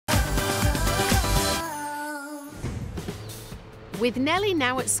With Nelly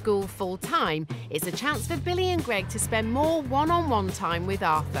now at school full-time, it's a chance for Billie and Greg to spend more one-on-one time with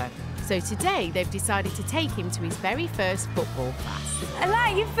Arthur. So today, they've decided to take him to his very first football class. I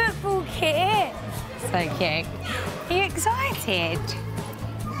like your football kit. So cute. Are you excited?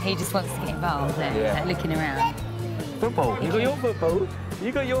 He just wants to get involved and looking around. Football? You got your football?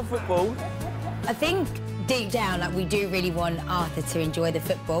 You got your football? I think deep down, like, we do really want Arthur to enjoy the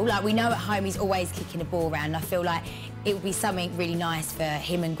football. Like, we know at home he's always kicking the ball around. I feel like it would be something really nice for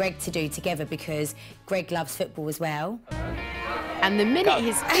him and Greg to do together because Greg loves football as well. And the minute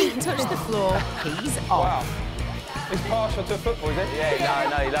his feet touch the floor, he's off. Wow. He's partial to football, is it? Yeah,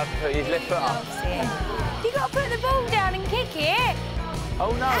 no, he loves to put his left foot up. You got to put the ball down and kick it.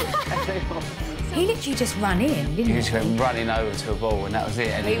 Oh, no. He literally just ran in, didn't he? He just went running over to a ball and that was it.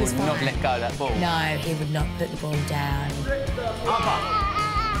 And he would not let go of that ball. No, he would not put the ball down.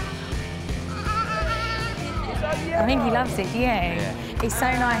 I think he loves it, yeah. It's so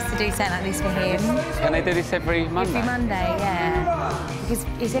nice to do something like this for him. Can they do this every Monday? Every Monday, yeah.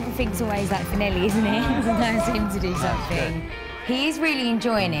 Because everything's always like for Nelly, isn't it? It's nice for him to do something. He is really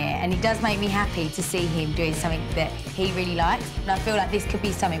enjoying it, and it does make me happy to see him doing something that he really likes. And I feel like this could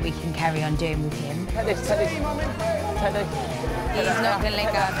be something we can carry on doing with him. Take this, take this. Take this. He's not going to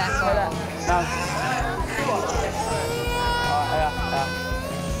let go of that ball.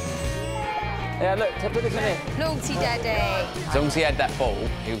 Yeah, look, put this in here. Naughty Daddy. As long as he had that ball,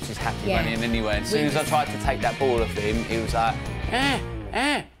 he was just happy running anywhere. And as soon as I tried to take that ball off him, he was like,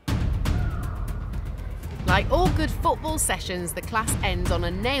 Like all good football sessions, the class ends on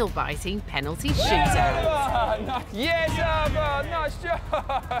a nail-biting penalty shootout. Yes, Arthur! Nice job!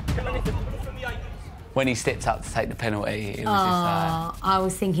 When he stepped up to take the penalty, it was just like... I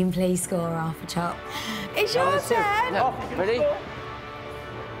was thinking, please score, Arthur Chop. It's your turn. No. Ready?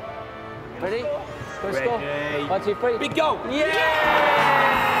 Ready? Go score. 1, 2, 3. Big goal!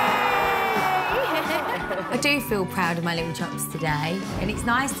 Yeah! I do feel proud of my little Chops today, and it's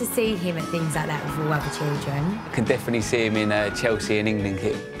nice to see him at things like that with all other children. I can definitely see him in Chelsea and England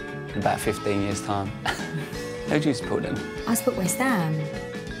kit in about 15 years' time. Who do you support then? I support West Ham.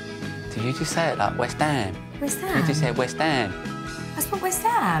 Did you just say it like West Ham? West Ham? You just said West Ham. I support West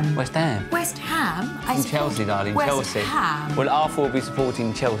Ham. West Ham? West Ham? I in Chelsea, darling, West Chelsea. Ham. Well, Arthur will be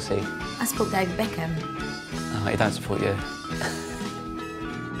supporting Chelsea. I support David Beckham. Oh, he don't support you.